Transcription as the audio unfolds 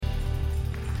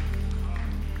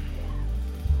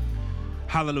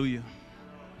Hallelujah.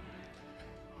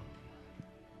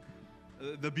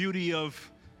 The beauty of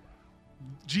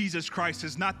Jesus Christ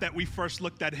is not that we first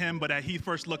looked at him, but that he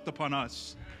first looked upon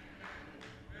us.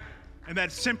 And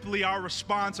that simply our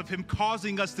response of him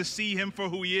causing us to see him for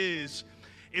who he is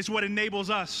what enables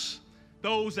us,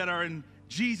 those that are in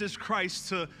Jesus Christ,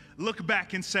 to look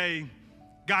back and say,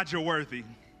 God, you're worthy.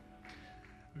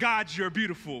 God, you're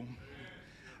beautiful.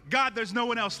 God, there's no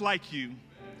one else like you.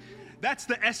 That's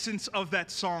the essence of that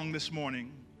song this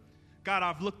morning. God,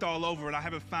 I've looked all over and I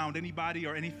haven't found anybody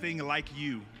or anything like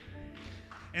you.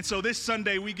 And so this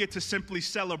Sunday, we get to simply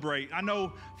celebrate. I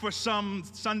know for some,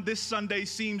 this Sunday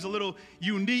seems a little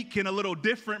unique and a little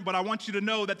different, but I want you to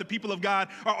know that the people of God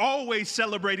are always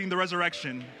celebrating the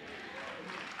resurrection.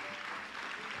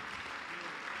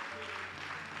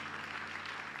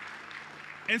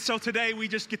 And so today, we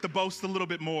just get to boast a little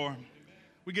bit more.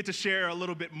 We get to share a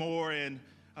little bit more and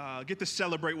get to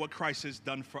celebrate what Christ has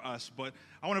done for us. But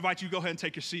I want to invite you to go ahead and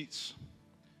take your seats.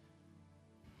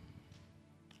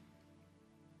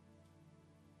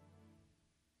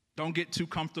 Don't get too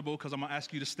comfortable because I'm going to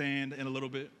ask you to stand in a little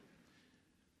bit.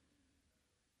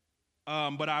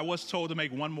 But I was told to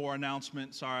make one more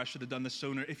announcement. Sorry, I should have done this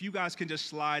sooner. If you guys can just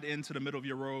slide into the middle of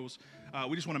your rows,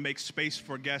 we just want to make space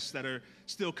for guests that are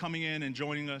still coming in and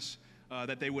joining us,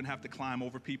 that they wouldn't have to climb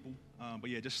over people. But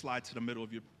yeah, just slide to the middle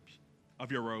of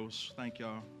your rows. Thank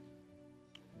y'all.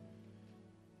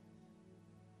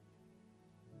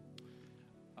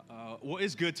 Well,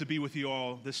 it's good to be with you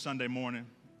all this Sunday morning.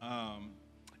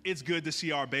 It's good to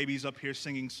see our babies up here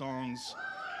singing songs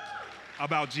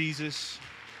about Jesus.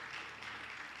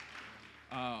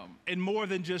 And more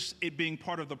than just it being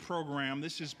part of the program,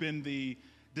 this has been the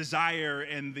desire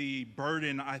and the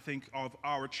burden, I think, of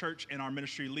our church and our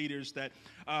ministry leaders, that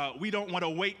we don't want to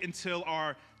wait until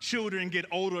our children get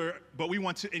older, but we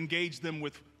want to engage them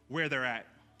with where they're at.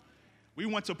 We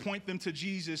want to point them to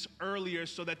Jesus earlier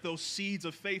so that those seeds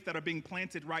of faith that are being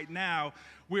planted right now,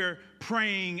 we're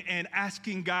praying and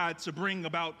asking God to bring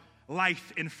about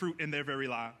life and fruit in their very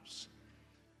lives.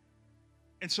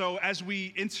 And so as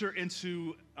we enter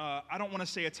into, I don't want to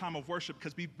say a time of worship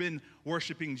because we've been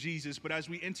worshiping Jesus, but as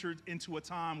we enter into a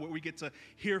time where we get to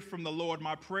hear from the Lord,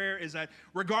 my prayer is that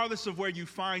regardless of where you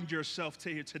find yourself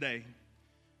here today,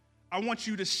 I want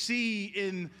you to see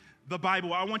in the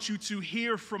Bible, I want you to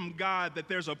hear from God that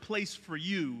there's a place for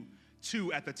you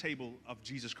too at the table of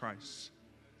Jesus Christ.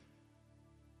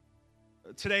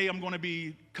 Today I'm going to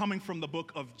be coming from the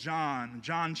book of John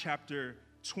chapter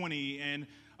 20, and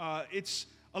it's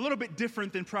a little bit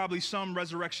different than probably some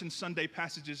Resurrection Sunday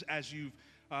passages as you've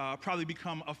probably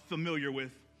become familiar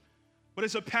with. But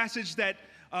it's a passage that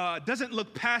doesn't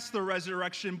look past the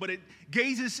resurrection, but it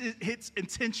gazes its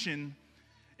intention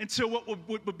into what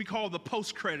would be called the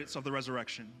post-credits of the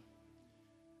resurrection.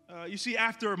 You see,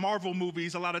 after Marvel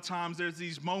movies, a lot of times there's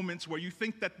these moments where you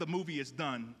think that the movie is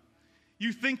done.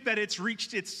 You think that it's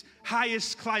reached its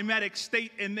highest climatic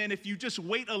state, and then if you just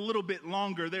wait a little bit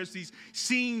longer, there's these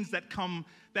scenes that come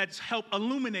that help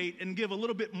illuminate and give a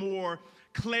little bit more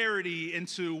clarity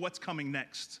into what's coming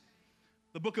next.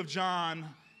 The book of John,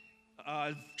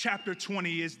 chapter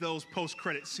 20, is those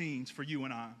post-credit scenes for you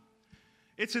and I.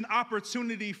 It's an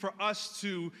opportunity for us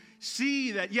to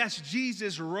see that, yes,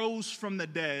 Jesus rose from the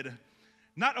dead.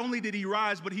 Not only did he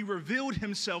rise, but he revealed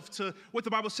himself to what the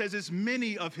Bible says is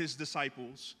many of his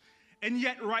disciples. And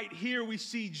yet right here we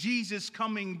see Jesus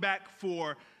coming back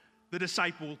for the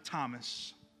disciple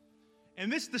Thomas.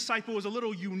 And this disciple is a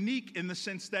little unique in the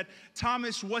sense that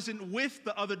Thomas wasn't with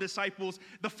the other disciples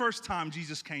the first time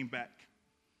Jesus came back.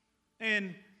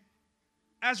 And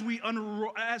as we kind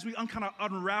of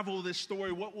unravel this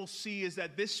story, what we'll see is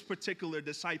that this particular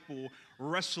disciple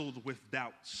wrestled with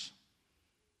doubts.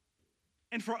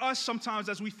 And for us, sometimes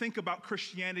as we think about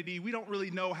Christianity, we don't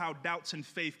really know how doubts and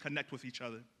faith connect with each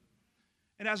other.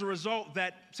 And as a result,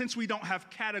 that since we don't have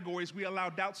categories, we allow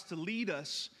doubts to lead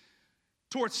us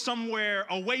towards somewhere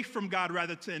away from God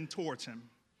rather than towards him.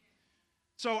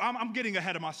 So I'm getting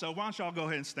ahead of myself. Why don't y'all go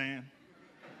ahead and stand?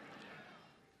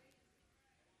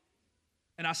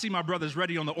 And I see my brother's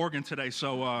ready on the organ today,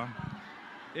 so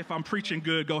if I'm preaching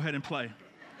good, go ahead and play.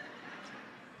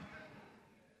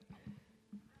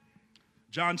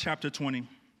 John chapter 20,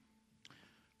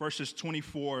 verses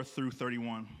 24 through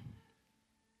 31.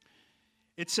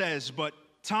 It says, "But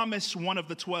Thomas, one of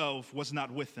the 12, was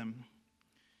not with them.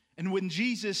 And when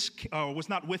Jesus was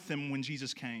not with them when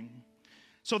Jesus came.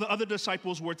 So the other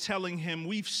disciples were telling him,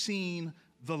 'We've seen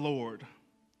the Lord.'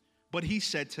 But he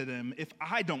said to them, 'If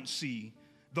I don't see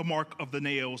the mark of the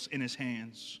nails in his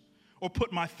hands, or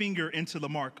put my finger into the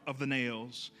mark of the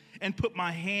nails, and put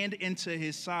my hand into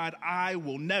his side, I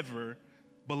will never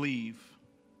believe."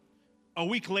 A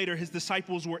week later, his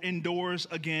disciples were indoors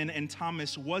again, and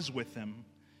Thomas was with them.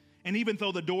 And even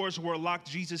though the doors were locked,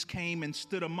 Jesus came and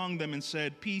stood among them and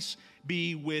said, "Peace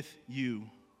be with you."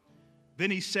 Then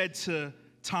he said to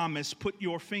Thomas, "Put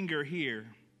your finger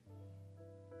here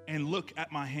and look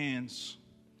at my hands.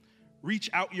 Reach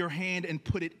out your hand and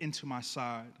put it into my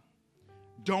side.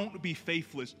 Don't be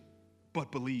faithless,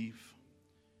 but believe."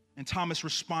 And Thomas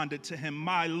responded to him,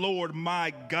 "My Lord, my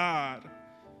God."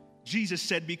 Jesus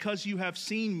said, "Because you have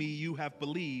seen me, you have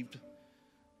believed.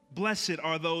 Blessed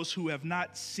are those who have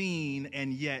not seen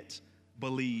and yet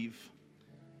believe."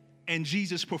 And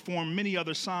Jesus performed many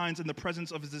other signs in the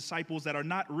presence of his disciples that are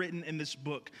not written in this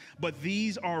book, but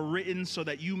these are written so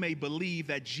that you may believe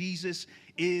that Jesus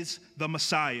is the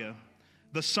Messiah,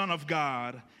 the Son of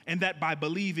God, and that by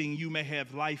believing you may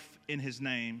have life in his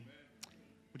name.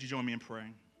 Would you join me in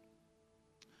praying?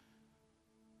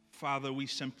 Father, we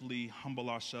simply humble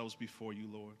ourselves before you,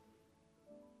 Lord.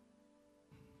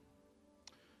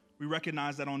 We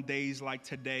recognize that on days like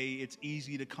today, it's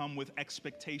easy to come with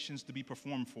expectations to be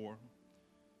performed for.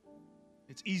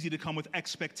 It's easy to come with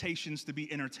expectations to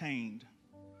be entertained.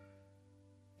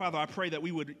 Father, I pray that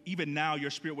we would, even now, your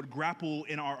Spirit would grapple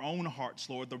in our own hearts,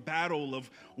 Lord, the battle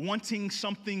of wanting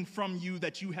something from you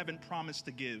that you haven't promised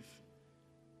to give.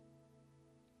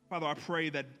 Father, I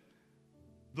pray that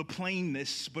the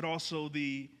plainness, but also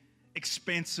the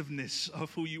expansiveness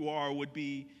of who you are would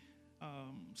be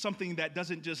something that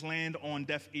doesn't just land on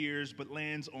deaf ears, but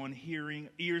lands on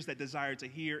ears that desire to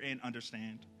hear and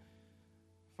understand.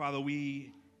 Father,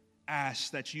 we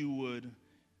ask that you would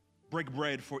break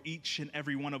bread for each and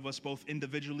every one of us, both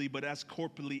individually, but as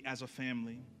corporately as a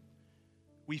family.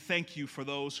 We thank you for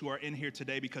those who are in here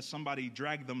today because somebody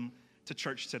dragged them to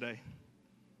church today.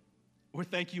 We're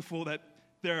thankful that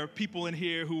there are people in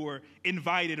here who were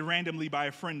invited randomly by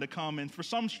a friend to come, and for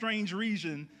some strange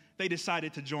reason, they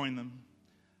decided to join them.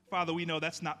 Father, we know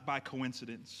that's not by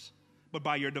coincidence, but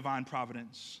by your divine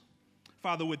providence.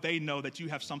 Father, would they know that you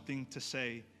have something to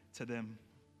say to them,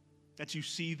 that you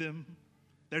see them,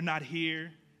 they're not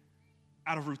here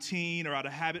out of routine or out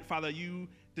of habit. Father, you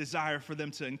desire for them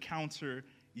to encounter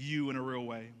you in a real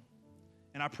way.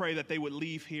 And I pray that they would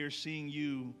leave here seeing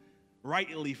you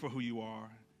rightly for who you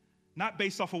are, not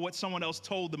based off of what someone else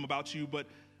told them about you, but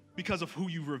because of who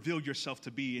you revealed yourself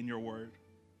to be in your word.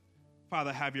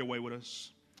 Father, have your way with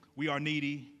us. We are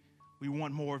needy. We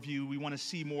want more of you. We want to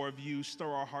see more of you. Stir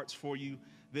our hearts for you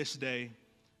this day.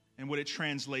 And would it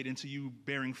translate into you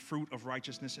bearing fruit of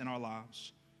righteousness in our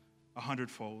lives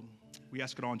 100-fold? We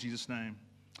ask it all in Jesus' name.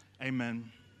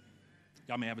 Amen.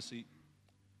 Y'all may have a seat.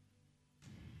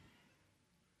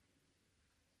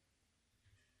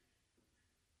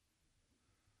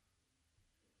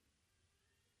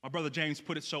 My brother James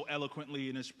put it so eloquently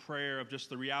in his prayer of just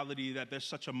the reality that there's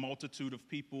such a multitude of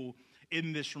people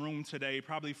in this room today,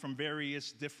 probably from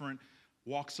various different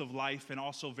walks of life and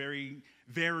also very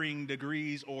varying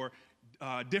degrees or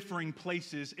differing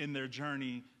places in their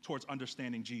journey towards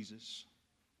understanding Jesus.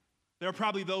 There are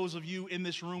probably those of you in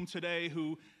this room today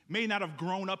who may not have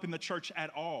grown up in the church at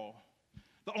all.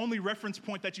 The only reference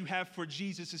point that you have for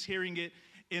Jesus is hearing it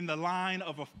in the line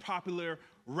of a popular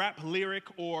rap lyric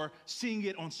or seeing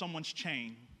it on someone's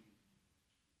chain.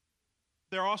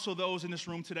 There are also those in this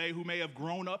room today who may have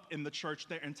grown up in the church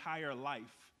their entire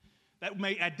life, that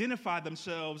may identify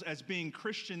themselves as being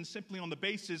Christians simply on the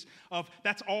basis of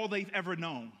that's all they've ever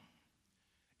known.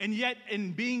 And yet,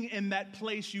 in being in that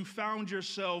place, you found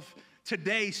yourself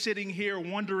today sitting here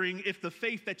wondering if the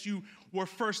faith that you were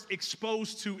first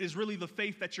exposed to is really the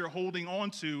faith that you're holding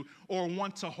on to or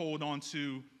want to hold on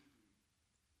to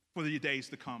for the days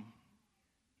to come.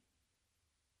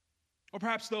 Or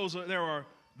perhaps there are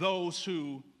those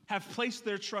who have placed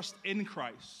their trust in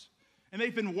Christ, and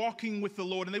they've been walking with the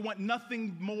Lord, and they want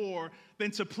nothing more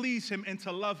than to please him and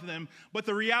to love them. But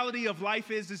the reality of life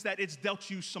is that it's dealt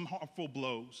you some harmful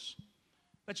blows.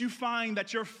 That you find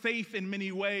that your faith in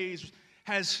many ways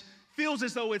feels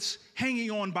as though it's hanging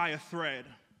on by a thread.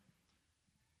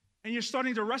 And you're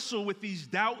starting to wrestle with these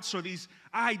doubts or these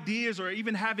ideas or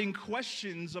even having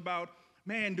questions about,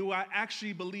 man, do I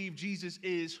actually believe Jesus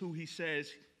is who he says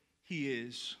he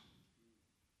is?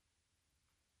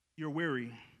 You're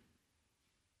weary.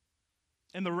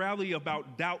 And the reality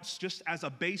about doubts, just as a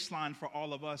baseline for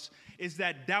all of us, is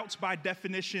that doubts by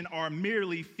definition are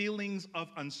merely feelings of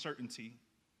uncertainty.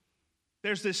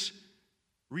 There's this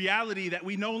reality that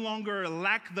we no longer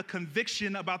lack the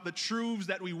conviction about the truths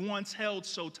that we once held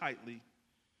so tightly.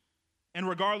 And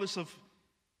regardless of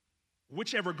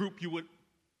whichever group you would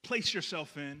place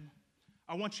yourself in,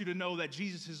 I want you to know that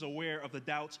Jesus is aware of the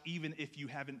doubts even if you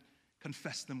haven't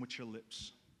confessed them with your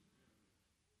lips.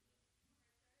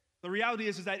 The reality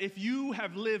is that if you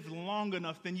have lived long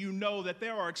enough, then you know that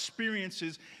there are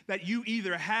experiences that you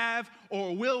either have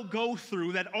or will go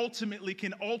through that ultimately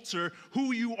can alter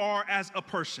who you are as a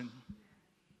person.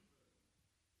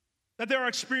 That there are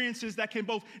experiences that can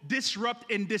both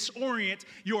disrupt and disorient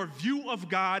your view of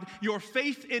God, your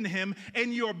faith in Him,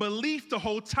 and your belief to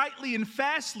hold tightly and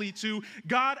fastly to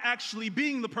God actually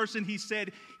being the person He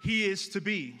said He is to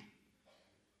be.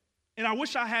 And I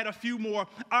wish I had a few more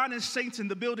honest saints in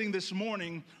the building this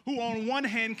morning who on one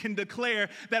hand can declare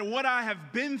that what I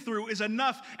have been through is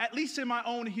enough, at least in my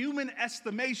own human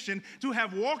estimation, to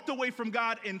have walked away from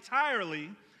God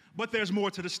entirely, but there's more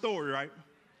to the story, right?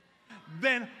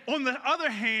 Then on the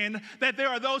other hand, that there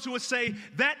are those who would say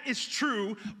that is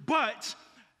true, but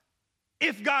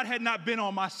if God had not been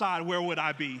on my side, where would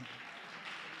I be?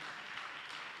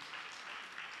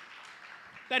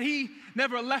 That He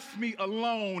never left me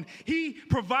alone. He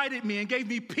provided me and gave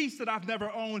me peace that I've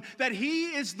never owned. That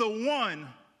He is the one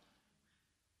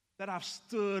that I've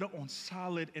stood on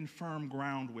solid and firm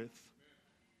ground with.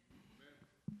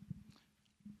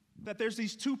 That there's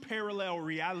these two parallel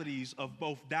realities of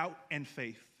both doubt and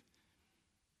faith.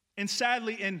 And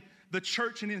sadly, in the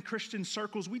church and in Christian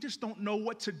circles, we just don't know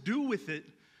what to do with it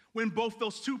when both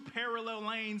those two parallel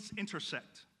lanes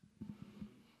intersect.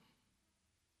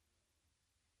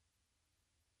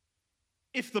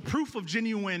 If the proof of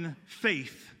genuine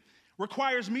faith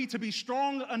requires me to be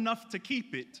strong enough to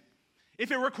keep it,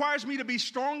 if it requires me to be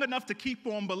strong enough to keep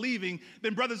on believing,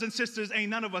 then brothers and sisters, ain't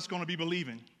none of us going to be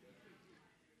believing.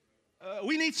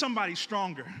 We need somebody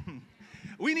stronger.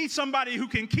 We need somebody who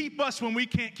can keep us when we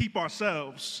can't keep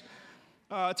ourselves.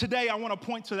 Today, I want to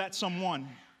point to that someone.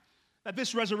 That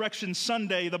this Resurrection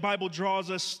Sunday, the Bible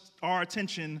draws our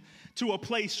attention to a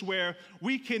place where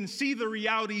we can see the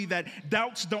reality that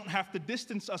doubts don't have to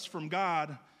distance us from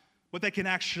God, but they can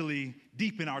actually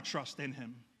deepen our trust in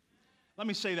Him. Let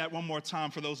me say that one more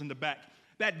time for those in the back.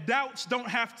 That doubts don't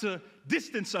have to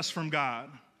distance us from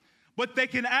God, but they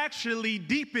can actually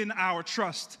deepen our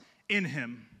trust in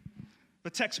Him. The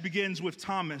text begins with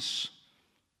Thomas,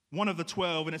 one of the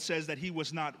 12, and it says that he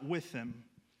was not with them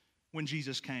when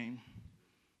Jesus came.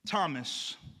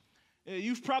 Thomas.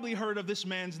 You've probably heard of this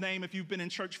man's name if you've been in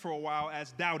church for a while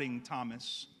as Doubting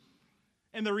Thomas.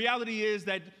 And the reality is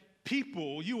that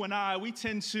people, you and I, we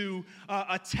tend to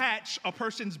attach a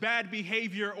person's bad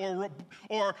behavior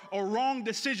or wrong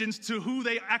decisions to who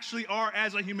they actually are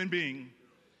as a human being.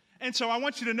 And so I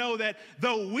want you to know that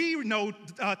though we know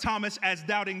Thomas as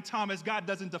Doubting Thomas, God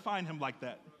doesn't define him like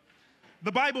that.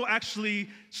 The Bible actually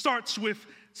starts with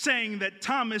saying that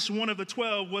Thomas, one of the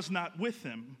 12, was not with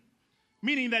him.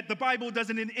 Meaning that the Bible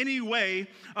doesn't in any way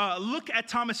look at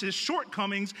Thomas's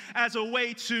shortcomings as a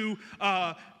way to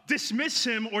dismiss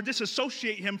him or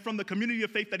disassociate him from the community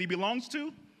of faith that he belongs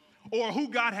to or who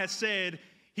God has said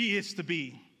he is to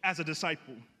be as a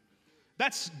disciple.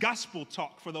 That's gospel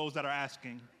talk for those that are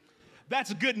asking.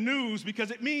 That's good news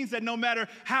because it means that no matter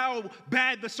how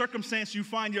bad the circumstance you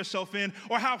find yourself in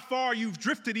or how far you've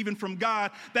drifted even from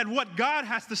God, that what God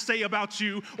has to say about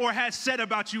you or has said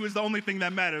about you is the only thing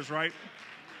that matters, right?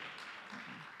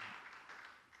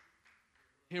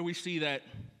 Here we see that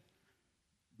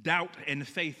doubt and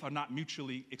faith are not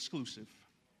mutually exclusive.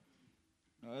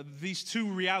 These two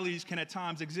realities can at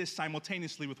times exist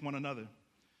simultaneously with one another.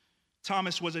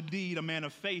 Thomas was indeed a man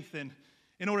of faith, and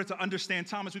in order to understand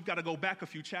Thomas, we've got to go back a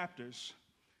few chapters.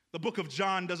 The book of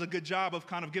John does a good job of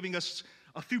kind of giving us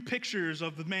a few pictures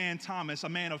of the man Thomas, a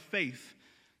man of faith.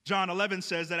 John 11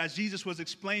 says that as Jesus was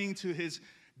explaining to his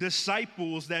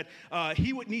disciples that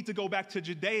he would need to go back to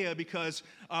Judea because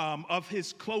of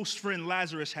his close friend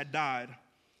Lazarus had died.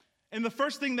 And the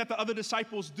first thing that the other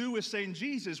disciples do is saying,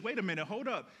 Jesus, wait a minute, hold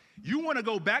up. You want to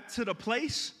go back to the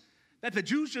place that the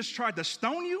Jews just tried to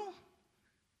stone you?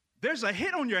 There's a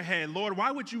hit on your head, Lord.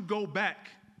 Why would you go back?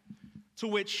 To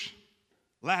which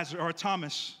Lazarus or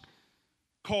Thomas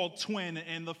called twin.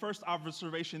 And the first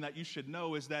observation that you should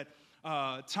know is that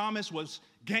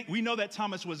we know that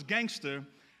Thomas was gangster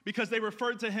because they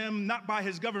referred to him not by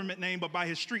his government name, but by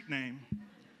his street name.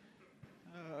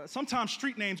 Sometimes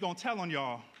street names gonna tell on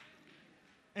y'all.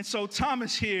 And so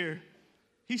Thomas here,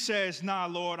 he says, nah,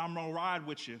 Lord, I'm gonna ride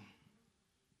with you.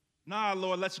 Nah,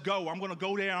 Lord, let's go. I'm going to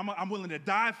go there. I'm willing to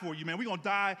die for you, man. We're going to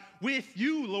die with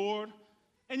you, Lord.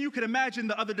 And you can imagine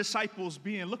the other disciples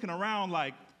looking around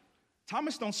like,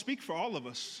 Thomas don't speak for all of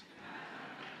us.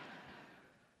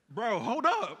 Bro, hold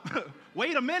up.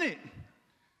 Wait a minute.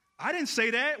 I didn't say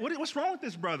that. What's wrong with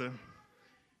this brother?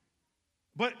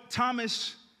 But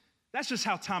Thomas, that's just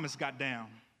how Thomas got down.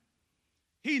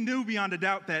 He knew beyond a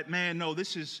doubt that, man, no,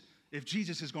 if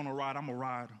Jesus is going to ride, I'm going to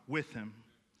ride with him.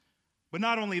 But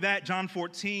not only that, John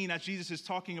 14, as Jesus is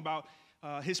talking about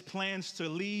his plans to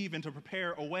leave and to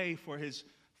prepare a way for his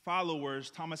followers,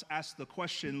 Thomas asked the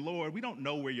question, Lord, we don't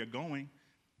know where you're going.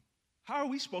 How are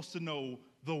we supposed to know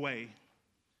the way?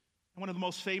 And one of the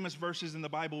most famous verses in the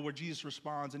Bible where Jesus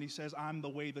responds, and he says, I'm the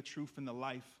way, the truth, and the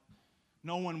life.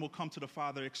 No one will come to the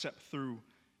Father except through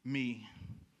me.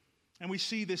 And we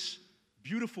see this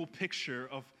beautiful picture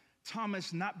of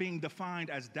Thomas not being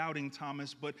defined as doubting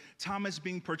Thomas, but Thomas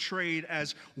being portrayed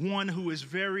as one who is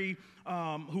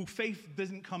who faith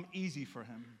doesn't come easy for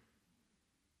him.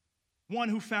 One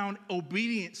who found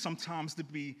obedience sometimes to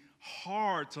be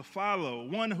hard to follow.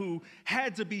 One who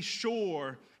had to be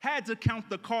sure, had to count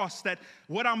the cost that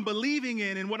what I'm believing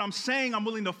in and what I'm saying I'm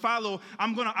willing to follow,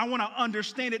 I want to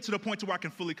understand it to the point to where I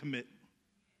can fully commit.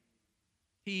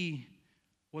 He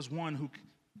was one who,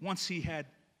 once he had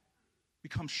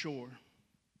become sure,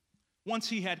 once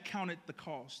he had counted the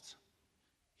cost,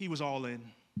 he was all in.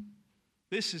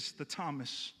 This is the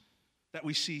Thomas that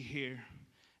we see here.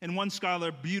 And one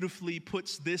scholar beautifully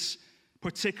puts this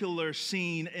particular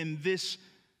scene in these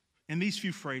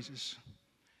few phrases.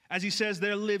 As he says,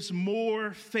 there lives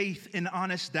more faith in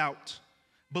honest doubt,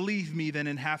 believe me, than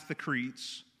in half the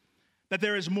creeds. That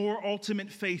there is more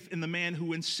ultimate faith in the man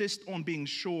who insists on being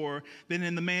sure than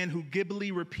in the man who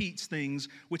glibly repeats things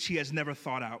which he has never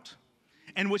thought out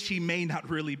and which he may not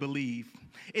really believe.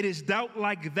 It is doubt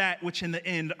like that which in the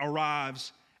end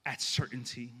arrives at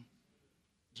certainty.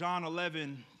 John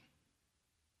 11,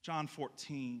 John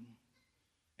 14,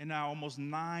 and now almost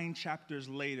 9 chapters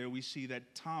later, we see that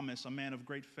Thomas, a man of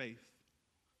great faith,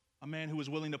 a man who was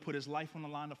willing to put his life on the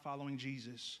line of following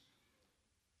Jesus,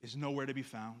 is nowhere to be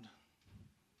found.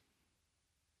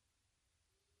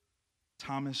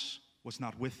 Thomas was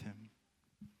not with him.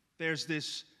 There's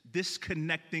this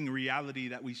disconnecting reality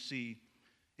that we see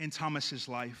in Thomas's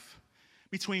life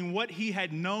between what he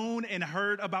had known and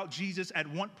heard about Jesus at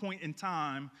one point in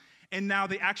time and now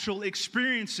the actual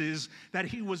experiences that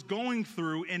he was going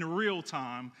through in real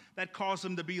time that caused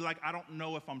him to be like, I don't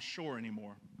know if I'm sure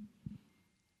anymore.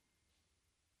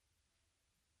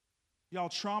 Y'all,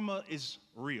 trauma is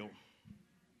real.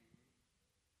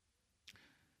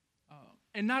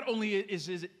 And not only is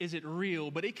it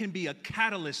real, but it can be a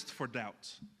catalyst for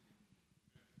doubt.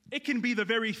 It can be the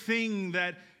very thing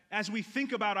that, as we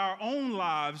think about our own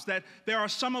lives, that there are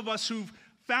some of us who've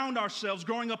found ourselves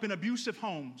growing up in abusive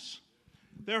homes.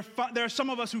 There are some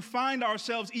of us who find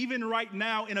ourselves even right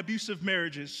now in abusive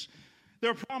marriages.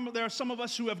 There are some of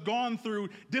us who have gone through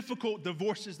difficult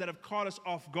divorces that have caught us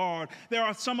off guard. There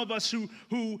are some of us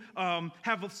who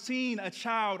have seen a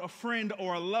child, a friend,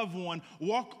 or a loved one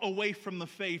walk away from the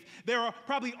faith. There are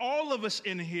probably all of us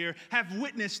in here have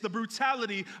witnessed the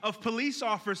brutality of police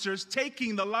officers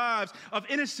taking the lives of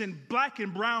innocent black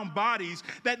and brown bodies,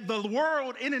 that the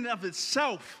world in and of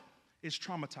itself is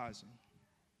traumatizing.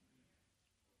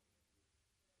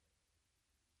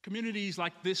 Communities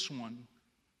like this one,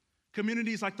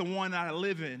 communities like the one that I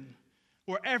live in,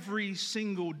 where every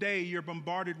single day you're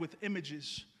bombarded with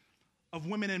images of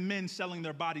women and men selling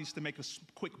their bodies to make a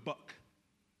quick buck,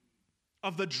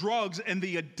 of the drugs and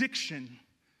the addiction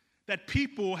that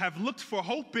people have looked for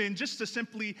hope in just to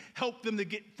simply help them to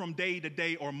get from day to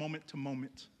day or moment to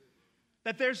moment.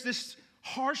 That there's this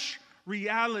harsh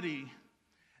reality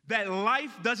that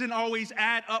life doesn't always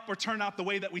add up or turn out the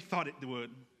way that we thought it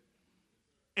would.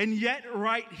 And yet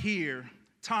right here,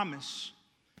 Thomas,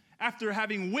 after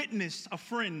having witnessed a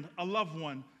friend, a loved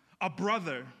one, a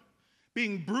brother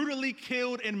being brutally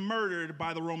killed and murdered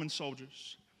by the Roman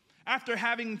soldiers, after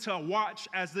having to watch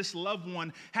as this loved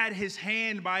one had his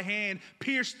hand by hand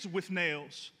pierced with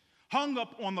nails, hung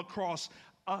up on the cross,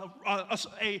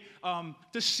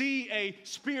 to see a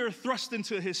spear thrust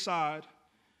into his side,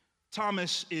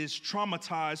 Thomas is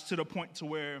traumatized to the point to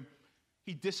where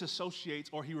he disassociates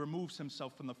or he removes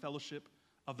himself from the fellowship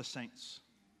of the saints.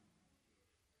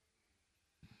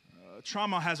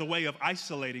 Trauma has a way of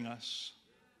isolating us.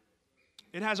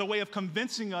 It has a way of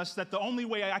convincing us that the only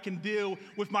way I can deal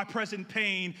with my present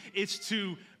pain is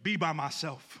to be by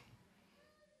myself.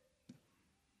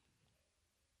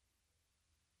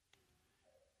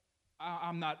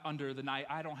 I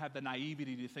don't have the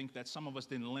naivety to think that some of us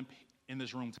didn't limp in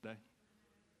this room today.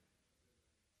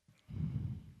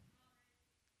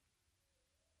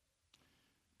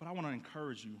 But I want to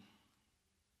encourage you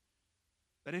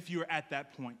that if you're at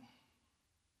that point,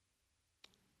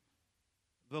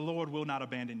 the Lord will not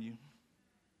abandon you.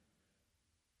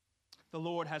 The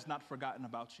Lord has not forgotten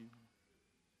about you.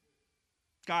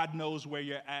 God knows where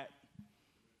you're at.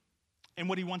 And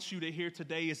what he wants you to hear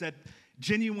today is that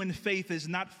genuine faith is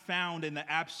not found in the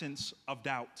absence of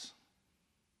doubt,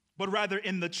 but rather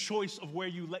in the choice of where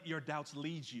you let your doubts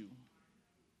lead you.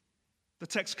 The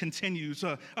text continues.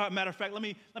 Matter of fact, let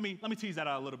me tease that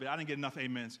out a little bit. I didn't get enough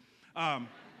amens.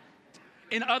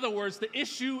 In other words, the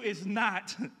issue is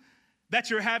not that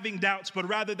you're having doubts, but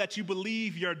rather that you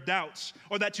believe your doubts,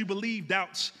 or that you believe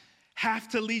doubts have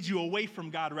to lead you away from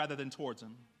God rather than towards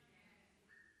him.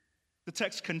 The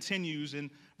text continues in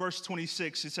verse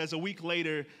 26. It says, a week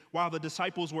later, while the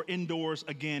disciples were indoors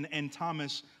again, and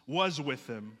Thomas was with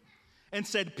them, and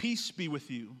said, peace be with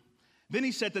you. Then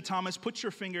he said to Thomas, put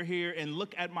your finger here and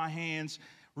look at my hands.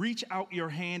 Reach out your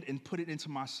hand and put it into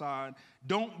my side.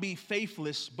 Don't be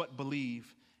faithless, but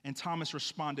believe. And Thomas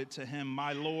responded to him,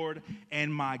 my Lord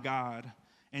and my God.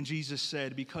 And Jesus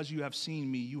said, because you have seen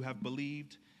me, you have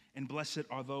believed, and blessed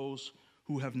are those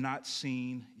who have not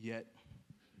seen yet.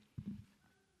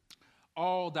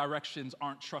 All directions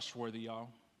aren't trustworthy, y'all.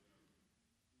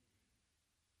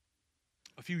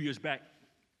 A few years back,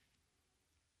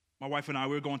 my wife and I,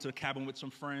 we were going to a cabin with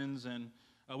some friends, and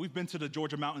we've been to the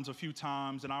Georgia mountains a few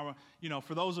times. And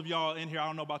for those of y'all in here, I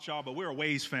don't know about y'all, but we're a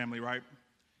Waze family, right?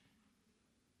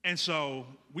 And so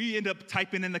we end up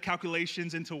typing in the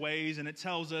calculations into Waze, and it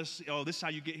tells us, oh, this is how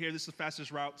you get here. This is the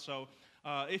fastest route. So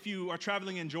if you are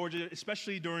traveling in Georgia,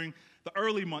 especially during the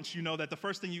early months, you know that the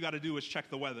first thing you got to do is check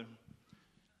the weather.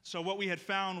 So what we had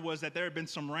found was that there had been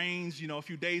some rains, a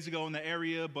few days ago in the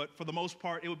area, but for the most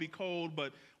part, it would be cold,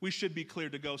 but we should be clear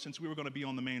to go since we were going to be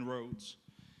on the main roads.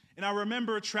 And I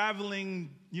remember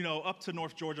traveling, up to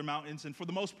North Georgia mountains, and for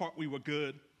the most part, we were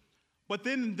good. But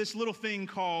then this little thing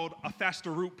called a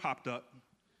faster route popped up.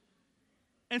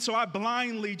 And so I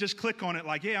blindly just click on it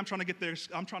like, yeah, I'm trying to get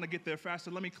there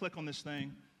faster. Let me click on this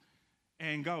thing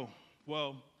and go.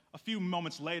 Well, a few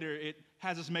moments later, it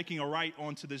has us making a right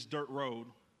onto this dirt road.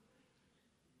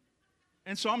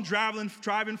 And so I'm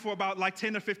driving for about like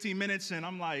 10 to 15 minutes, and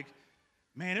I'm like,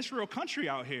 man, it's real country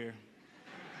out here.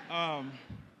 And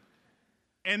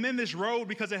then this road,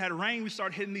 because it had rain, we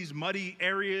started hitting these muddy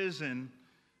areas, and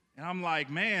I'm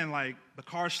like, man, like the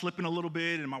car's slipping a little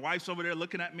bit, and my wife's over there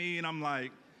looking at me, and I'm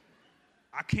like,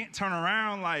 I can't turn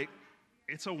around, like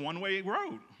it's a one-way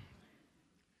road.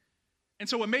 And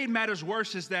so what made matters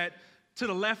worse is that to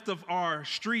the left of our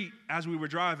street as we were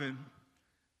driving,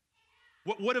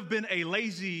 what would have been a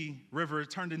lazy river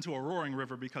turned into a roaring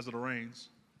river because of the rains.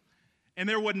 And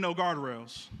there wasn't no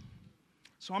guardrails.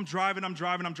 So I'm driving,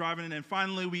 and then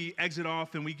finally we exit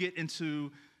off and we get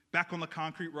back on the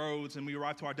concrete roads, and we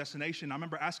arrive to our destination. I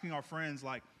remember asking our friends,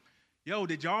 like, yo,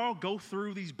 did y'all go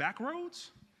through these back roads?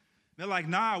 They're like,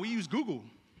 nah, we use Google.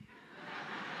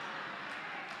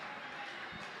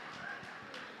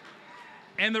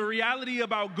 And the reality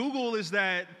about Google is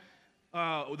that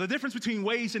the difference between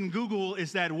Waze and Google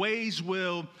is that Waze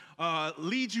will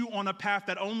lead you on a path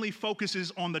that only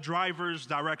focuses on the driver's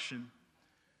direction.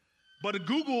 But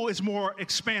Google is more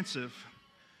expansive.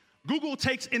 Google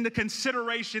takes into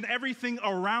consideration everything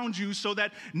around you so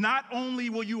that not only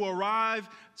will you arrive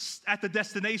at the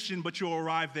destination, but you'll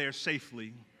arrive there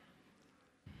safely.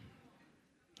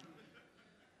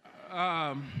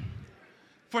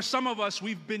 For some of us,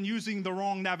 we've been using the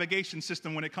wrong navigation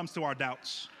system when it comes to our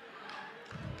doubts.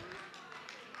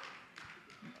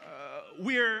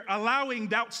 We're allowing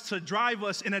doubts to drive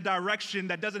us in a direction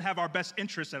that doesn't have our best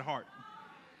interests at heart.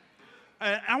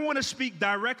 I want to speak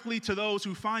directly to those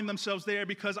who find themselves there,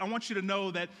 because I want you to know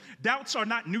that doubts are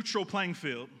not neutral playing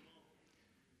field.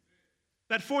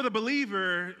 That for the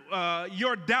believer,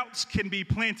 your doubts can be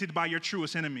planted by your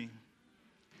truest enemy.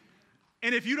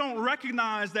 And if you don't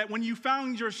recognize that when you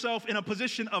found yourself in a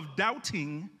position of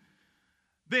doubting,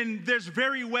 then there's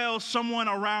very well someone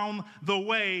around the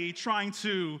way trying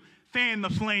to fan the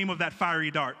flame of that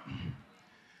fiery dart.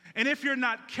 And if you're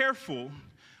not careful,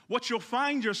 what you'll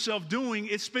find yourself doing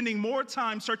is spending more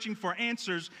time searching for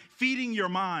answers, feeding your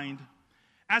mind,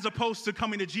 as opposed to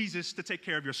coming to Jesus to take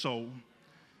care of your soul.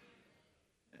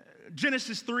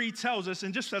 Genesis 3 tells us,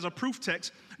 and just as a proof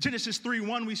text, Genesis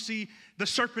 3:1, we see the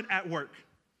serpent at work.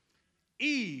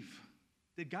 Eve,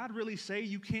 did God really say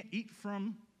you can't eat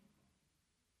from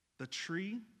the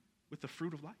tree with the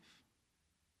fruit of life?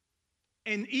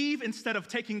 And Eve, instead of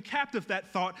taking captive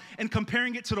that thought and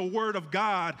comparing it to the word of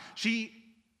God, she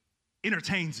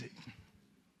entertains it.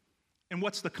 And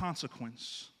what's the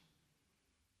consequence?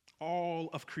 All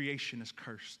of creation is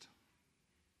cursed.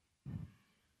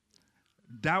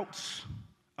 Doubts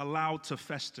allowed to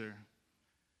fester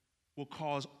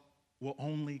will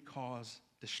only cause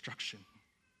destruction.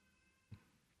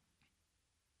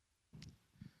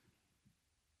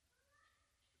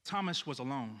 Thomas was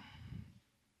alone.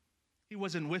 He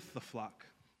wasn't with the flock.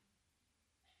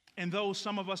 And though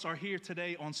some of us are here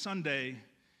today on Sunday,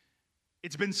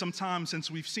 it's been some time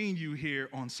since we've seen you here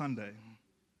on Sunday.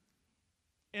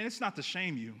 And it's not to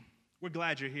shame you. We're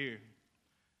glad you're here.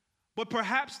 But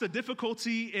perhaps the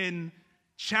difficulty and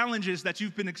challenges that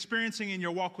you've been experiencing in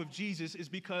your walk with Jesus is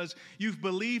because you've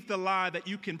believed the lie that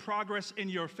you can progress in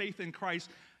your faith in Christ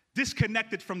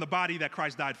disconnected from the body that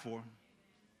Christ died for.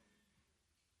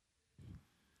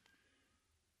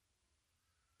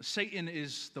 Satan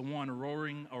is the one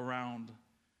roaring around,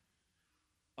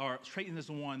 or Satan is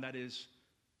the one that is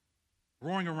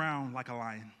roaring around like a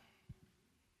lion.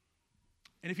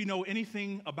 And if you know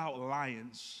anything about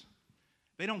lions,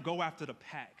 they don't go after the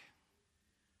pack.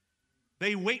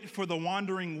 They wait for the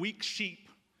wandering weak sheep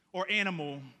or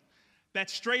animal that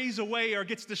strays away or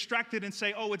gets distracted and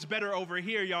say, oh, it's better over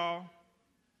here, y'all,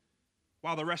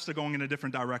 while the rest are going in a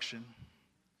different direction.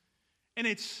 And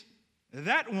it's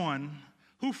that one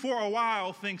who for a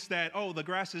while thinks that, oh, the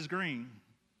grass is green.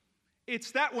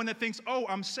 It's that one that thinks, oh,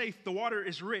 I'm safe, the water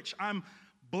is rich, I'm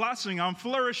blossoming, I'm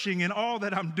flourishing in all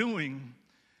that I'm doing.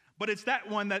 But it's that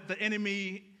one that the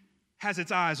enemy has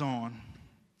its eyes on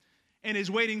and is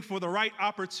waiting for the right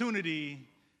opportunity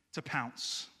to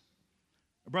pounce.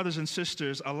 Brothers and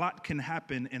sisters, a lot can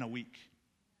happen in a week.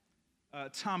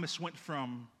 Thomas went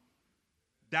from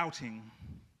doubting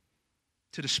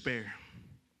to despair.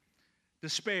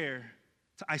 Despair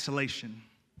to isolation.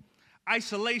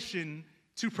 Isolation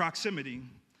to proximity.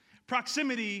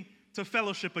 Proximity to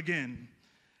fellowship again.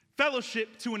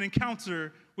 Fellowship to an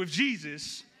encounter with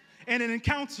Jesus. And an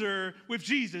encounter with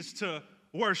Jesus to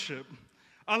worship.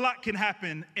 A lot can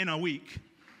happen in a week.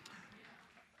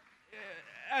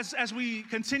 As we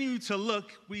continue to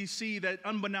look, we see that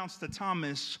unbeknownst to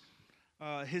Thomas,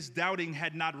 his doubting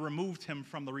had not removed him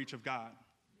from the reach of God.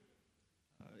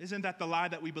 Isn't that the lie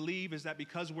that we believe, is that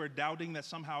because we're doubting that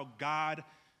somehow God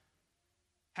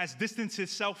has distanced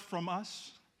himself from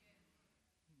us?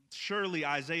 Surely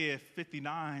Isaiah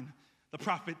 59, the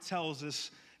prophet tells us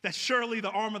that surely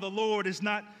the arm of the Lord is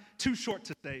not too short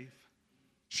to save.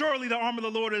 Surely the arm of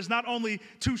the Lord is not only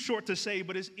too short to save,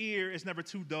 but his ear is never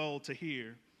too dull to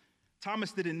hear.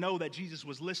 Thomas didn't know that Jesus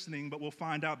was listening, but we'll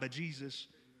find out that Jesus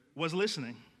was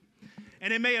listening.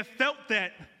 And it may have felt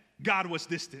that God was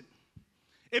distant.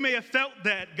 It may have felt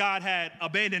that God had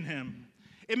abandoned him.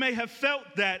 It may have felt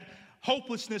that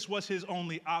hopelessness was his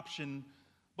only option,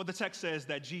 but the text says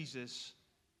that Jesus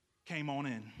came on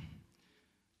in.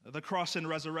 The cross and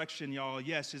resurrection, y'all,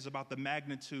 yes, is about the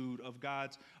magnitude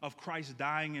of Christ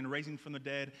dying and raising from the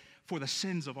dead for the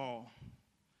sins of all.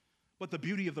 But the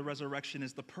beauty of the resurrection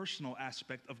is the personal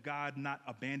aspect of God not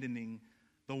abandoning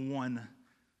the one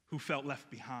who felt left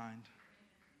behind.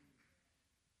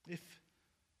 If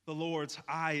the Lord's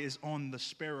eye is on the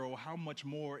sparrow, how much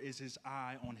more is his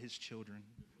eye on his children?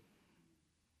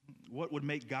 What would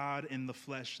make God in the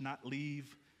flesh not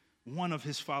leave one of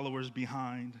his followers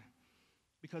behind?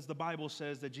 Because the Bible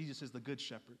says that Jesus is the good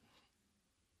shepherd.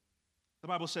 The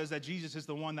Bible says that Jesus is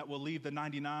the one that will leave the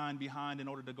 99 behind in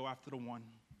order to go after the one.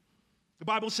 The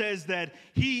Bible says that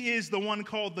he is the one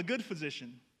called the good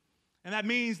physician. And that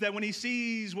means that when he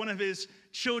sees one of his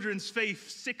children's faith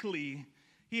sickly,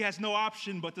 he has no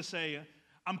option but to say,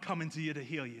 I'm coming to you to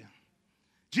heal you.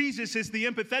 Jesus is the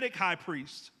empathetic high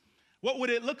priest. What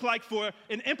would it look like for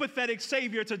an empathetic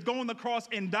Savior to go on the cross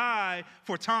and die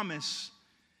for Thomas,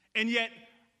 and yet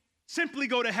simply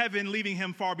go to heaven, leaving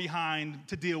him far behind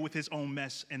to deal with his own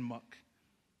mess and muck?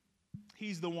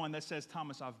 He's the one that says,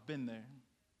 Thomas, I've been there.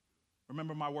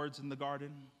 Remember my words in the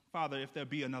garden? Father, if there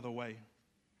be another way.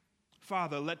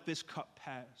 Father, let this cup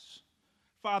pass.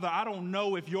 Father, I don't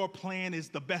know if your plan is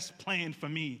the best plan for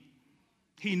me.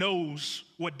 He knows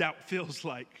what doubt feels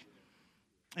like.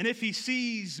 And if he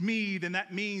sees me, then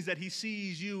that means that he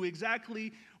sees you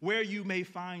exactly where you may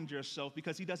find yourself,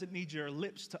 because he doesn't need your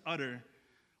lips to utter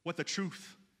what the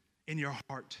truth in your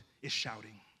heart is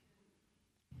shouting.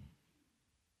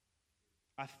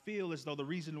 I feel as though the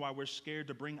reason why we're scared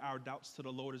to bring our doubts to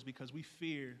the Lord is because we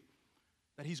fear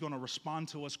that he's going to respond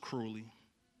to us cruelly,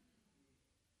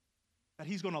 that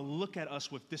he's going to look at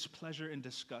us with displeasure and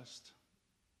disgust.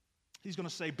 He's going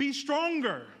to say, be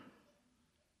stronger.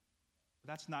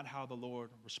 But that's not how the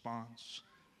Lord responds.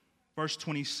 Verse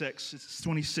 26,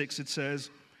 it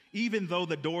says, even though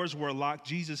the doors were locked,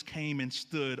 Jesus came and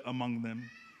stood among them.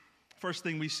 First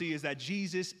thing we see is that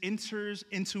Jesus enters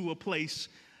into a place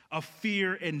of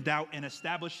fear and doubt and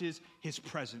establishes his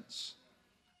presence.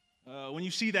 When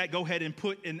you see that, go ahead and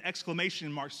put an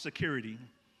exclamation mark, security.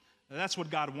 That's what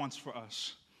God wants for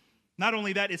us. Not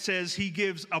only that, it says he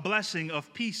gives a blessing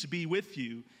of peace be with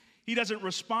you. He doesn't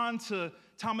respond to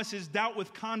Thomas's doubt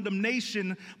with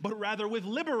condemnation, but rather with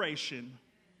liberation.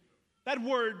 That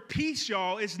word peace,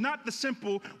 y'all, is not the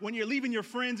simple when you're leaving your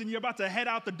friends and you're about to head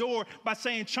out the door by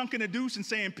saying chunking a deuce and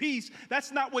saying peace.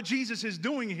 That's not what Jesus is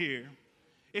doing here.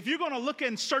 If you're going to look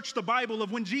and search the Bible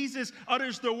of when Jesus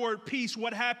utters the word peace,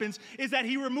 what happens is that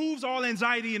he removes all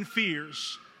anxiety and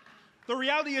fears. The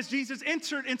reality is Jesus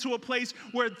entered into a place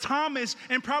where Thomas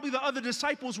and probably the other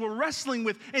disciples were wrestling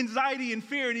with anxiety and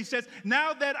fear. And he says,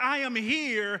 now that I am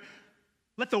here,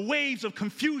 let the waves of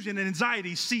confusion and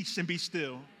anxiety cease and be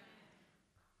still.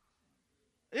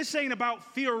 This ain't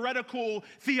about theoretical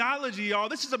theology, y'all.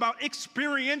 This is about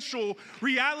experiential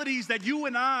realities that you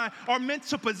and I are meant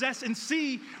to possess and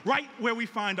see right where we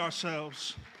find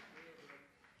ourselves.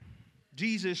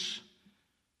 Jesus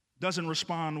doesn't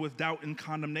respond with doubt and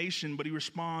condemnation, but he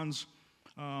responds,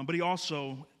 but he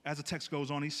also, as the text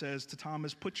goes on, he says to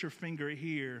Thomas, put your finger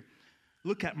here,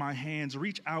 look at my hands,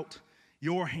 reach out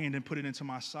your hand and put it into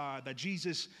my side. That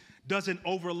Jesus doesn't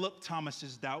overlook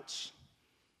Thomas's doubts,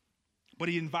 but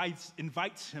he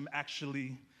invites him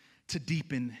actually to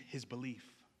deepen his belief.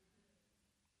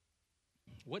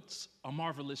 What's a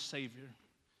marvelous Savior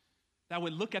that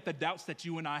would look at the doubts that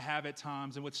you and I have at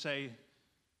times and would say,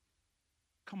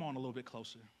 come on a little bit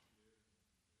closer.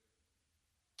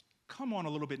 Come on a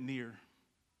little bit near.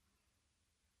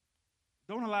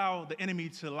 Don't allow the enemy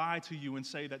to lie to you and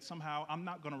say that somehow I'm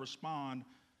not going to respond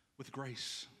with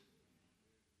grace.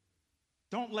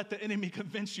 Don't let the enemy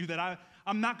convince you that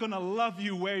I'm not going to love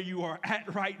you where you are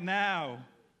at right now.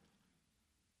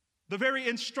 The very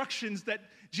instructions that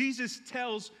Jesus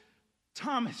tells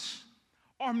Thomas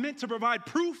are meant to provide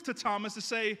proof to Thomas to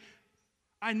say,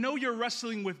 I know you're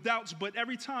wrestling with doubts, but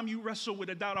every time you wrestle with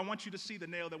a doubt, I want you to see the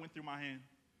nail that went through my hand.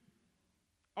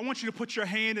 I want you to put your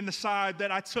hand in the side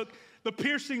that I took, the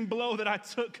piercing blow that I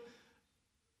took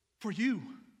for you.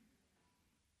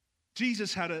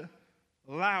 Jesus had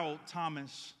allowed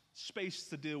Thomas space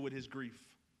to deal with his grief.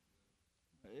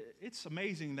 It's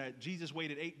amazing that Jesus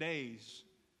waited 8 days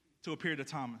to appear to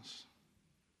Thomas.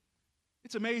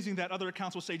 It's amazing that other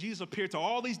accounts will say Jesus appeared to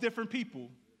all these different people,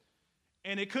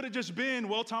 and it could have just been,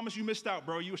 well, Thomas, you missed out,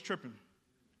 bro. You was tripping.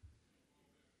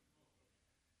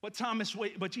 But Thomas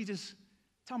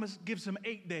gives him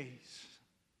 8 days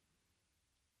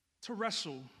to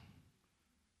wrestle,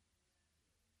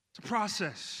 to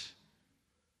process,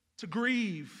 to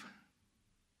grieve.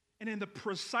 And in the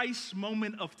precise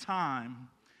moment of time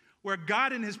where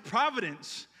God in his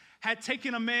providence had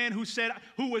taken a man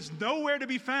who was nowhere to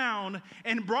be found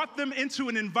and brought them into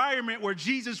an environment where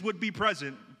Jesus would be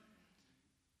present,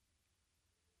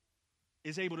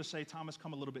 is able to say, Thomas,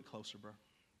 come a little bit closer, bro.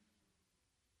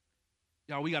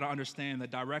 Y'all, we got to understand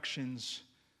that directions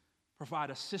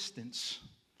provide assistance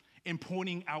in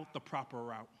pointing out the proper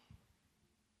route.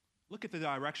 Look at the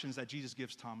directions that Jesus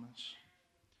gives Thomas.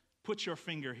 Put your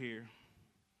finger here.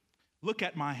 Look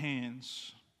at my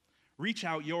hands. Reach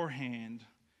out your hand.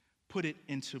 Put it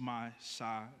into my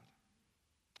side.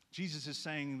 Jesus is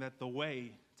saying that the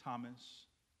way, Thomas,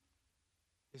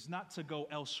 is not to go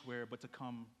elsewhere, but to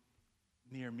come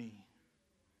near me.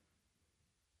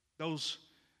 Those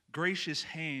gracious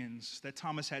hands that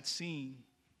Thomas had seen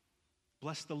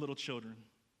bless the little children.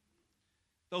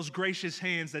 Those gracious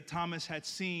hands that Thomas had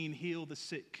seen heal the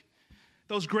sick.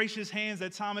 Those gracious hands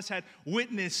that Thomas had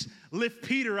witnessed lift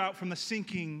Peter out from the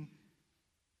sinking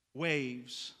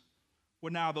waves were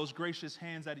now those gracious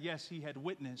hands that, yes, he had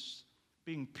witnessed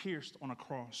being pierced on a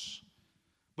cross,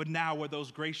 but now were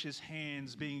those gracious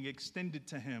hands being extended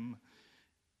to him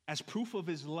as proof of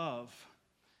his love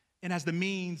and as the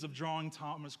means of drawing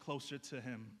Thomas closer to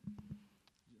him.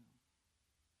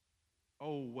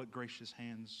 Oh, what gracious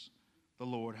hands the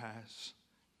Lord has.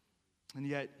 And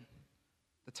yet,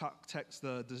 the text,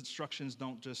 the instructions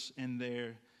don't just end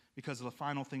there, because the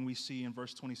final thing we see in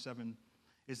verse 27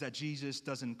 is that Jesus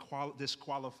doesn't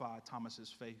disqualify Thomas's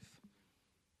faith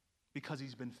because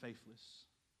he's been faithless.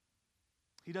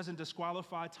 He doesn't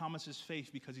disqualify Thomas's faith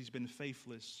because he's been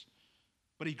faithless,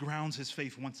 but he grounds his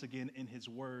faith once again in his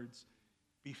words,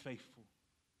 be faithful.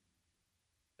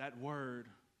 That word,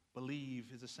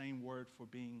 believe, is the same word for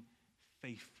being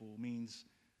faithful, means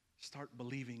start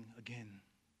believing again.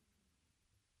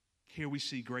 Here we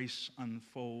see grace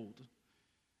unfold.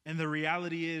 And the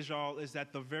reality is, y'all, is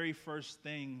that the very first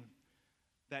thing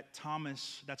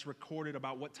that's recorded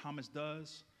about what Thomas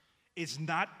does is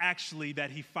not actually that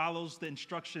he follows the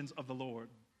instructions of the Lord.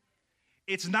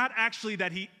 It's not actually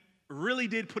that he really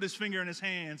did put his finger in his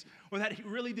hands or that he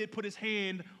really did put his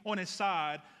hand on his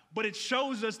side. but it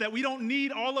shows us that we don't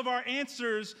need all of our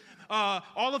answers,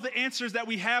 all of the answers that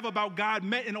we have about God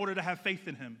met in order to have faith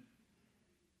in him.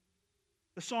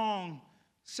 The song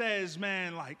says,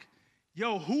 man, like,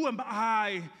 yo, who am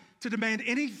I to demand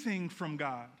anything from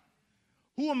God?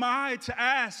 Who am I to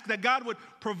ask that God would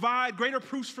provide greater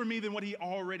proofs for me than what he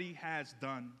already has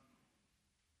done?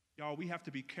 Y'all, we have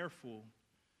to be careful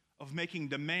of making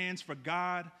demands for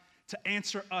God to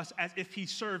answer us as if he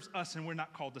serves us and we're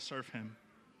not called to serve him.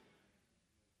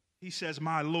 He says,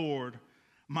 my Lord,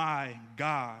 my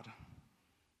God,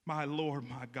 my Lord,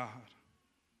 my God.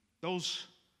 Those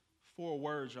 4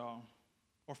 words, y'all,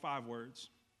 or 5 words.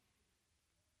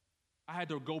 I had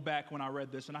to go back when I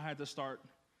read this and I had to start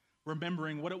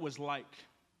remembering what it was like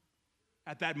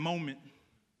at that moment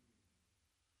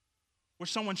where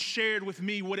someone shared with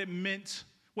me what it meant,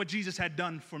 what Jesus had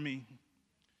done for me.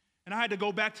 And I had to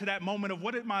go back to that moment of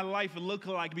what did my life look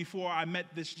like before I met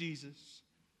this Jesus.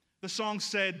 The song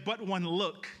said, but one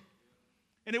look.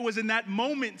 And it was in that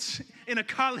moment in a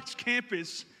college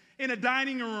campus, in a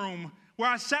dining room, where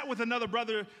I sat with another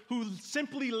brother who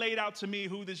simply laid out to me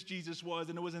who this Jesus was,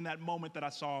 and it was in that moment that I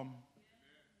saw him.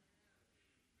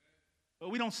 But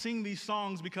we don't sing these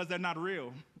songs because they're not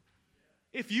real.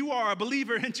 If you are a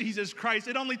believer in Jesus Christ,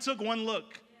 it only took one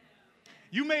look.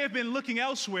 You may have been looking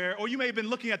elsewhere, or you may have been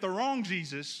looking at the wrong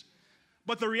Jesus,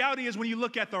 but the reality is when you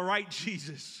look at the right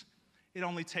Jesus, it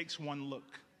only takes one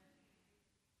look.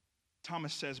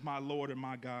 Thomas says, my Lord and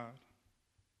my God.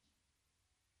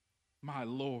 My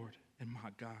Lord and my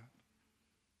God.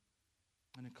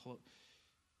 And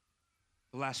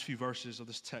the last few verses of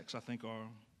this text, I think, are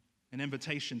an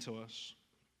invitation to us.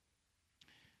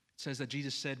 It says that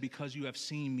Jesus said, because you have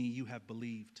seen me, you have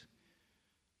believed.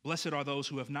 Blessed are those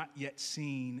who have not yet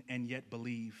seen and yet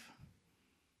believe.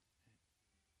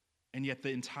 And yet the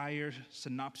entire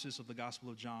synopsis of the Gospel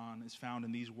of John is found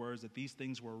in these words, that these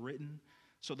things were written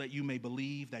so that you may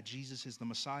believe that Jesus is the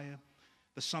Messiah,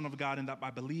 the Son of God, and that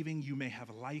by believing you may have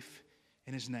life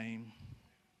in his name.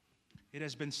 It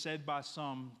has been said by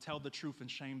some, tell the truth and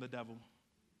shame the devil.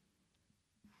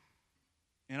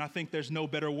 And I think there's no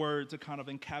better word to kind of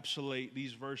encapsulate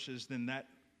these verses than that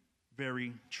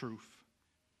very truth.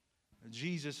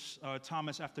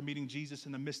 Thomas, after meeting Jesus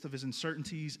in the midst of his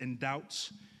uncertainties and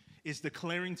doubts, is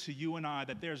declaring to you and I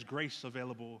that there's grace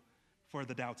available for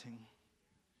the doubting.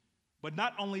 But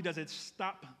not only does it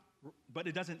stop, but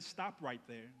it doesn't stop right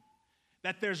there.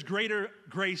 That there's greater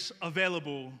grace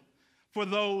available for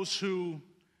those who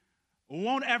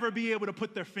won't ever be able to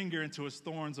put their finger into his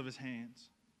thorns of his hands,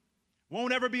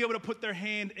 won't ever be able to put their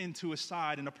hand into his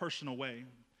side in a personal way.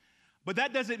 But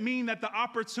that doesn't mean that the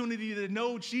opportunity to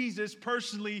know Jesus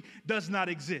personally does not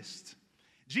exist.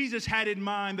 Jesus had in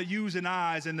mind the yous and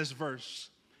I's in this verse.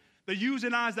 The yous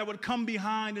and I's that would come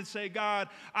behind and say, God,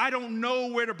 I don't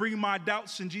know where to bring my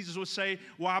doubts. And Jesus would say,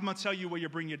 well, I'm going to tell you where you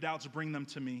bring your doubts. Bring them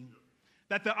to me.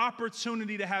 That the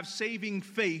opportunity to have saving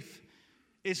faith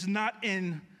is not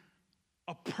in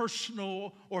a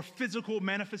personal or physical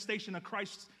manifestation of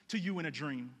Christ to you in a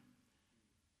dream.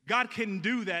 God can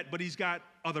do that, but he's got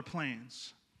other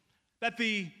plans. That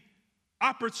the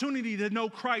opportunity to know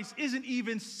Christ isn't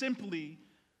even simply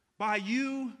by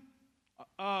you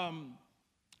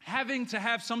having to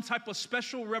have some type of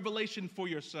special revelation for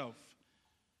yourself.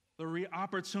 The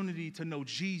opportunity to know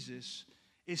Jesus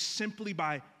is simply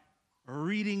by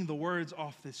reading the words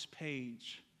off this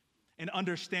page and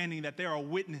understanding that there are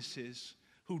witnesses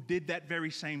who did that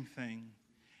very same thing.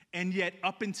 And yet,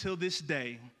 up until this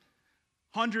day,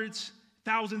 hundreds,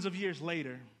 thousands of years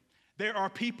later, there are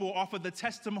people off of the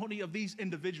testimony of these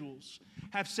individuals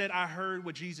have said, I heard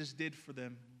what Jesus did for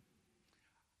them.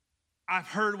 I've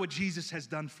heard what Jesus has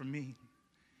done for me.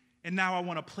 And now I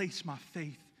want to place my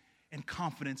faith and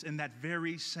confidence in that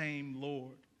very same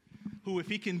Lord, who, if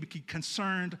he can be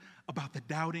concerned about the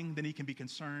doubting, then he can be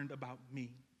concerned about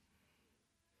me.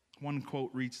 One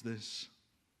quote reads this.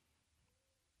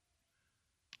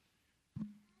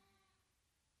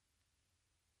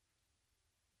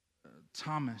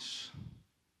 Thomas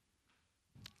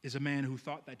is a man who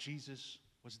thought that Jesus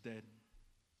was dead.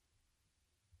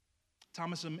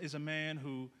 Thomas is a man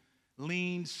who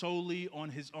leaned solely on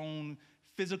his own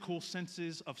physical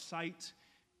senses of sight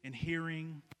and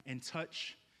hearing and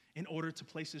touch in order to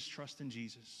place his trust in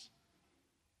Jesus.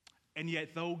 And yet,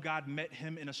 though God met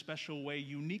him in a special way,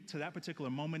 unique to that particular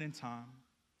moment in time,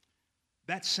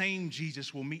 that same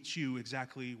Jesus will meet you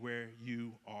exactly where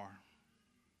you are.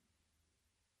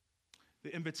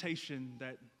 The invitation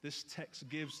that this text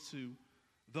gives to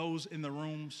those in the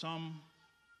room, some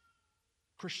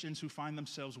Christians who find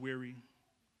themselves weary,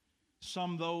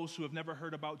 some those who have never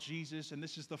heard about Jesus, and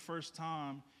this is the first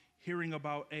time hearing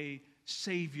about a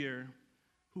Savior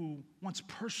who wants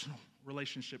personal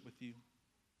relationship with you.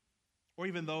 Or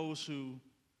even those who,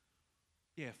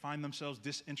 find themselves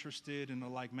disinterested and are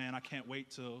like, man, I can't wait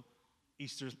till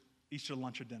Easter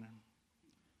lunch or dinner.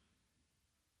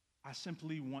 I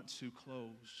simply want to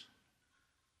close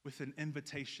with an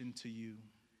invitation to you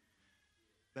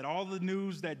that all the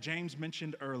news that James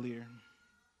mentioned earlier,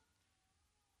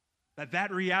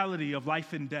 that reality of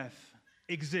life and death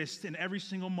exists in every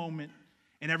single moment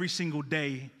and every single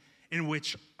day in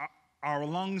which our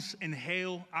lungs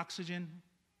inhale oxygen,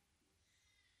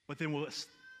 but then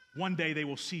one day they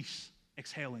will cease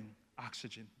exhaling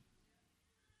oxygen.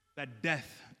 That death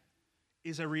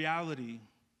is a reality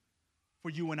for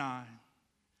you and I.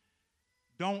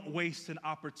 Don't waste an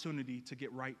opportunity to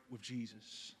get right with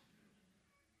Jesus.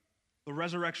 The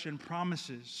resurrection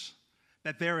promises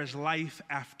that there is life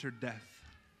after death.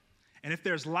 And if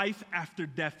there's life after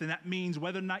death, then that means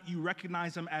whether or not you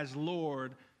recognize him as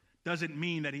Lord doesn't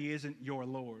mean that he isn't your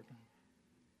Lord.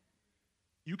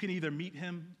 You can either meet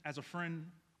him as a friend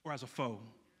or as a foe.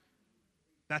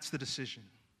 That's the decision.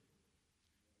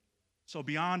 So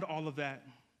beyond all of that,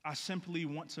 I simply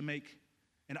want to make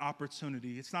an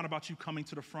opportunity. It's not about you coming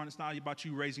to the front. It's not about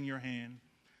you raising your hand.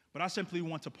 But I simply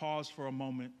want to pause for a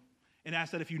moment and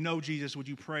ask that if you know Jesus, would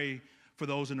you pray for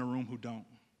those in the room who don't?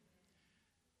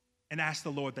 And ask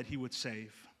the Lord that he would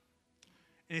save.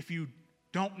 And if you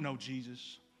don't know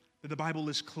Jesus, that the Bible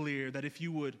is clear that if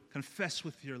you would confess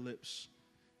with your lips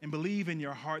and believe in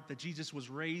your heart that Jesus was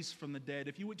raised from the dead,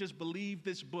 if you would just believe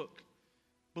this book,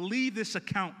 believe this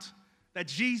account, that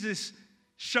Jesus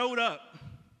showed up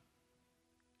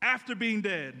after being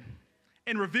dead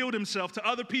and revealed himself to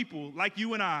other people like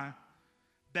you and I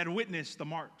that witnessed the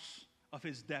marks of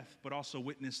his death, but also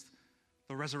witnessed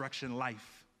the resurrection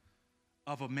life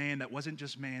of a man that wasn't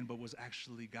just man, but was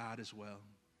actually God as well.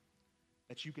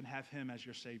 That you can have him as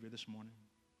your Savior this morning.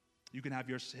 You can have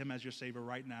him as your Savior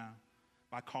right now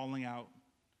by calling out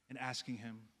and asking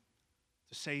him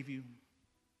to save you,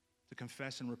 to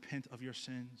confess and repent of your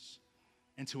sins,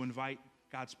 and to invite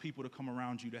God's people to come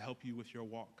around you to help you with your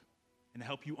walk and to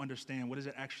help you understand what does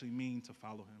it actually mean to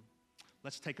follow him.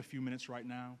 Let's take a few minutes right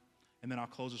now, and then I'll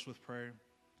close us with prayer,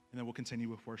 and then we'll continue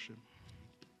with worship.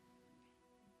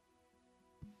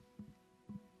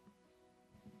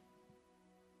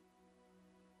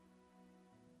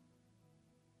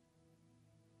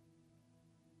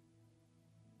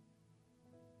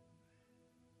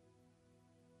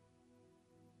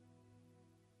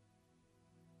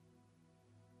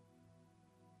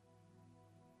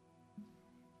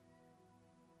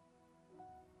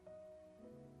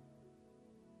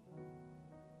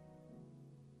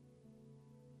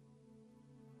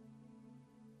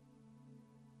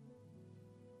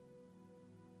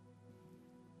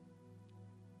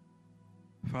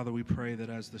 Father, we pray that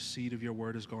as the seed of your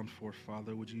word has gone forth,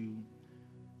 Father, would you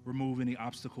remove any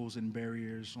obstacles and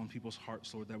barriers on people's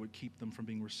hearts, Lord, that would keep them from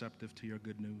being receptive to your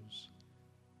good news.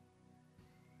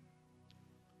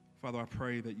 Father, I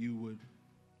pray that you would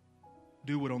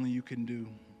do what only you can do,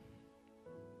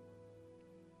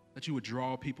 that you would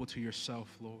draw people to yourself,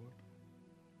 Lord,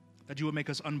 that you would make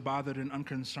us unbothered and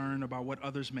unconcerned about what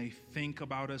others may think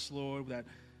about us, Lord, that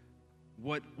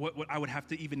what I would have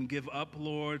to even give up,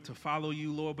 Lord, to follow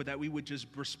you, Lord, but that we would just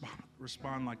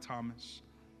respond like Thomas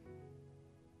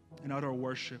in utter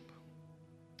worship,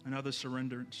 in utter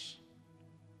surrenderance,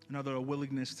 in utter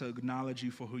willingness to acknowledge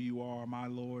you for who you are, my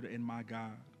Lord and my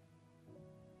God.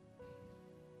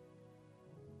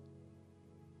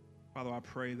 Father, I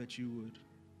pray that you would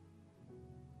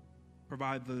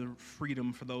provide the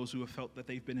freedom for those who have felt that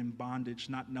they've been in bondage,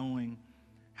 not knowing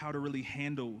how to really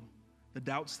handle the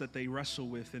doubts that they wrestle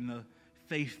with and the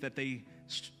faith that they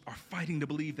are fighting to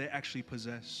believe they actually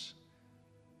possess.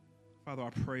 Father, I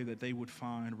pray that they would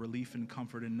find relief and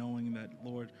comfort in knowing that,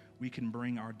 Lord, we can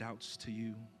bring our doubts to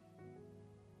you,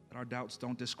 that our doubts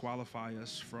don't disqualify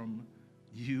us from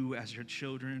you as your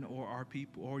children or our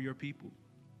people or your people.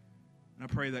 And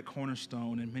I pray that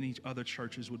Cornerstone and many other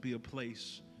churches would be a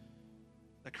place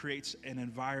that creates an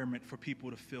environment for people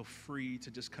to feel free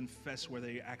to just confess where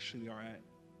they actually are at.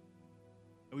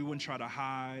 That we wouldn't try to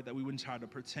hide, that we wouldn't try to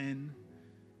pretend,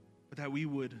 but that we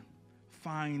would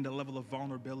find a level of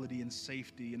vulnerability and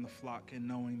safety in the flock and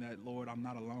knowing that, Lord, I'm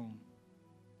not alone.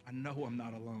 I know I'm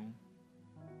not alone.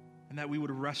 And that we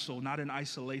would wrestle, not in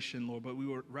isolation, Lord, but we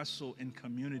would wrestle in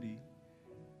community.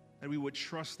 That we would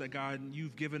trust that, God,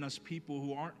 you've given us people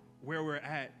who aren't where we're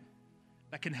at,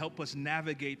 that can help us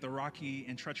navigate the rocky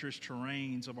and treacherous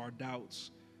terrains of our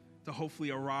doubts to hopefully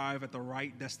arrive at the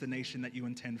right destination that you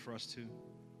intend for us to,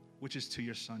 which is to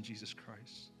your Son, Jesus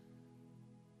Christ.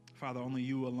 Father, only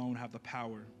you alone have the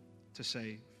power to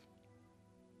save.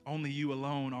 Only you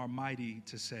alone are mighty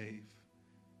to save.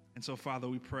 And so, Father,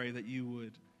 we pray that you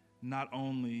would not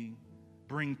only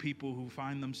bring people who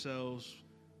find themselves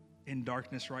in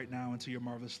darkness right now into your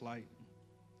marvelous light,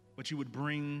 but you would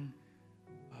bring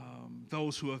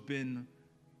those who have been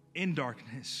in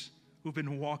darkness, who've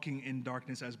been walking in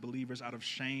darkness as believers out of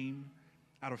shame,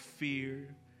 out of fear,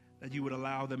 that you would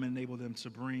allow them and enable them to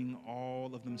bring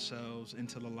all of themselves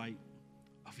into the light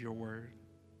of your word.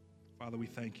 Father, we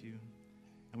thank you.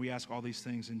 And we ask all these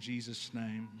things in Jesus'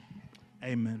 name.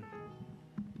 Amen.